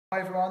Hi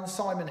everyone,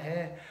 Simon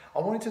here. I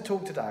wanted to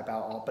talk today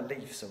about our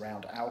beliefs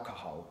around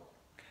alcohol.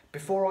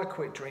 Before I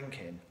quit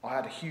drinking, I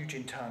had a huge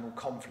internal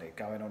conflict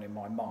going on in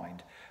my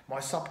mind. My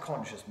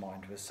subconscious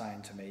mind was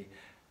saying to me,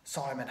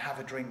 Simon, have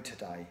a drink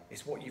today.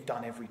 It's what you've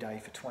done every day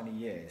for 20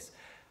 years.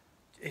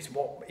 It's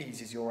what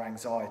eases your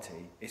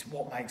anxiety. It's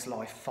what makes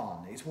life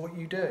fun. It's what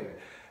you do.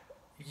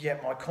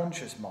 Yet my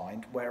conscious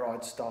mind, where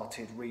I'd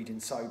started reading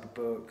sober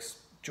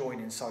books,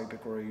 joining sober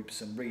groups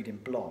and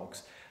reading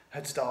blogs,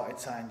 had started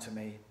saying to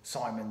me,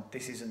 Simon,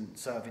 this isn't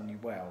serving you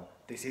well,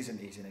 this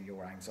isn't easing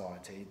your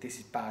anxiety, this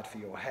is bad for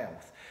your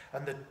health.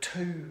 And the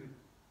two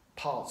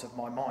parts of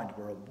my mind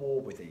were at war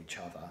with each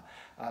other,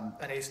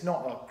 and it's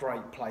not a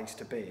great place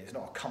to be, it's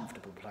not a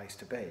comfortable place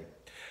to be.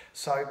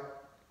 So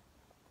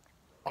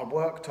I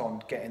worked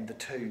on getting the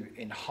two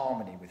in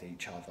harmony with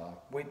each other,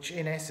 which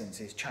in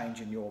essence is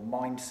changing your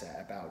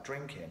mindset about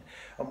drinking.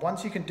 And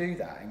once you can do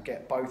that and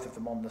get both of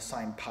them on the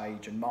same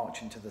page and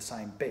marching to the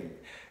same beat,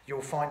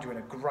 you'll find you're in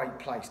a great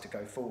place to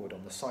go forward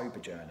on the sober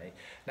journey.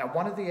 Now,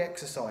 one of the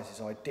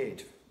exercises I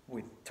did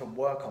to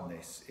work on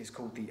this is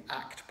called the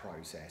ACT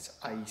process,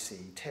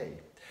 ACT.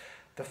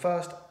 The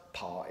first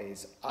part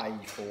is A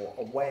for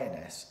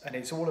awareness, and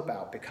it's all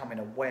about becoming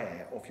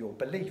aware of your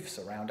beliefs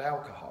around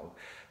alcohol.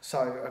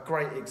 So a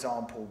great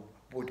example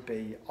would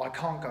be, I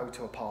can't go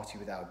to a party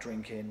without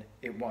drinking,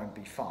 it won't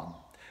be fun.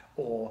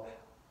 Or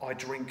I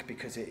drink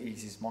because it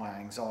eases my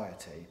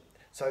anxiety.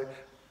 So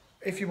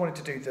if you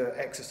wanted to do the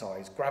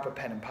exercise, grab a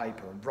pen and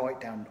paper and write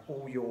down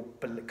all your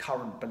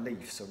current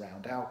beliefs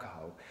around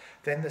alcohol.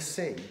 Then the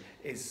C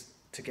is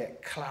to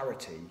get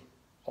clarity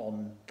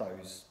on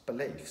those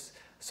beliefs.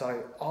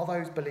 So are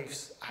those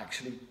beliefs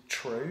actually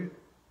true?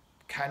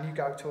 Can you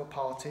go to a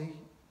party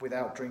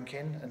without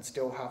drinking and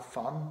still have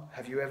fun?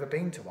 Have you ever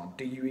been to one?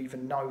 Do you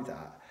even know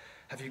that?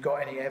 Have you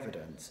got any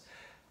evidence?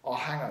 Are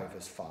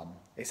hangovers fun?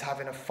 Is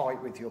having a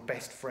fight with your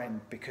best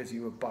friend because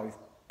you were both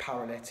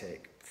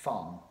paralytic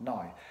fun?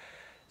 No.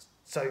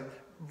 So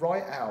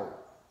write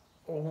out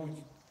all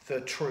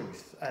the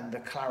truth and the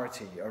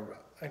clarity,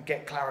 and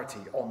get clarity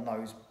on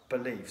those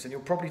beliefs, and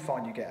you'll probably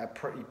find you get a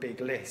pretty big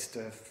list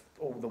of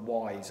all the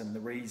whys and the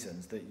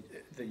reasons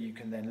that you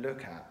can then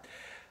look at.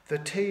 The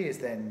T is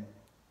then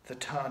the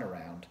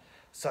turnaround.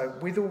 So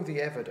with all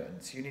the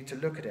evidence, you need to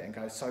look at it and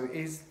go, so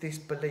is this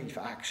belief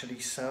actually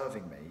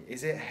serving me?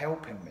 Is it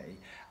helping me?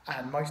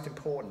 And most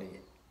importantly,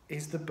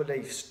 is the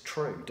belief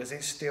true? Does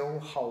it still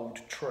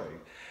hold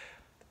true?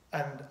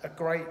 And a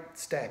great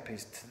step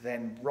is to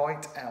then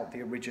write out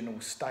the original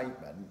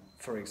statement.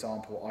 For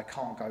example, I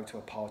can't go to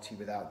a party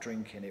without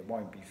drinking, it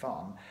won't be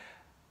fun.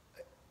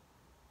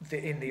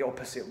 In the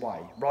opposite way,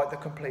 write the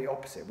complete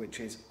opposite,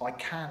 which is I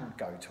can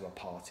go to a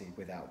party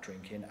without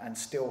drinking and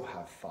still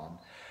have fun.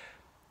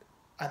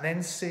 And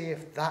then see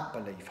if that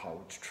belief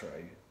holds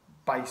true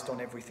based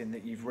on everything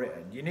that you've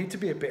written. You need to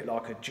be a bit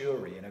like a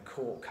jury in a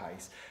court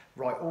case.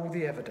 Write all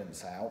the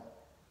evidence out,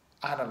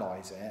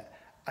 analyse it,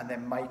 and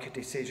then make a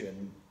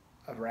decision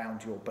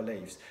around your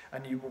beliefs.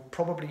 And you will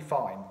probably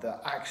find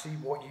that actually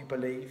what you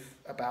believe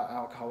about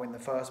alcohol in the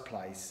first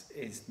place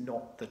is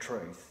not the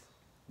truth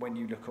when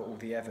you look at all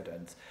the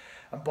evidence.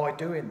 And by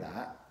doing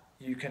that,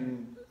 you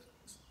can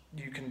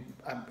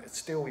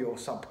still your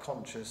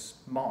subconscious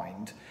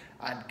mind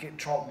and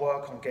try and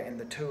work on getting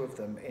the two of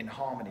them in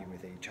harmony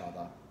with each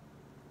other.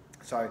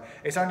 So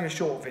it's only a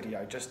short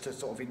video just to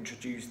sort of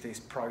introduce this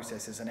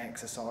process as an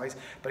exercise,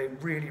 but it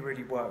really,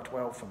 really worked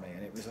well for me,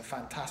 and it was a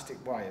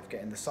fantastic way of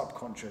getting the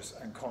subconscious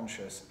and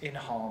conscious in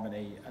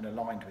harmony and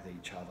aligned with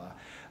each other.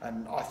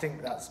 And I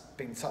think that's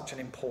been such an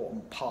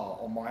important part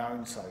on my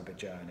own sober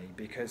journey,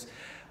 because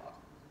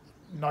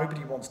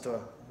nobody wants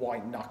to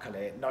white knuckle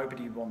it,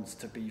 nobody wants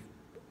to be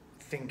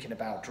thinking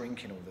about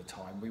drinking all the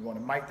time. We want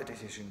to make the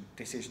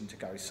decision to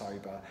go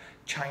sober,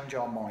 change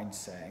our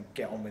mindset and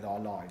get on with our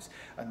lives.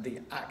 And the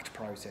ACT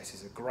process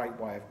is a great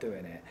way of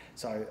doing it.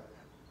 So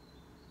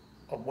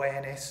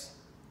awareness,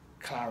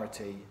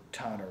 clarity,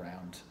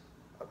 turnaround.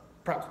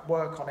 Perhaps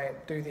work on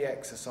it, do the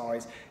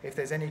exercise. If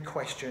there's any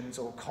questions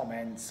or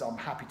comments, I'm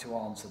happy to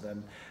answer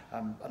them.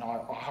 And I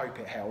hope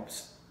it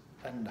helps,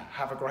 and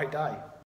have a great day.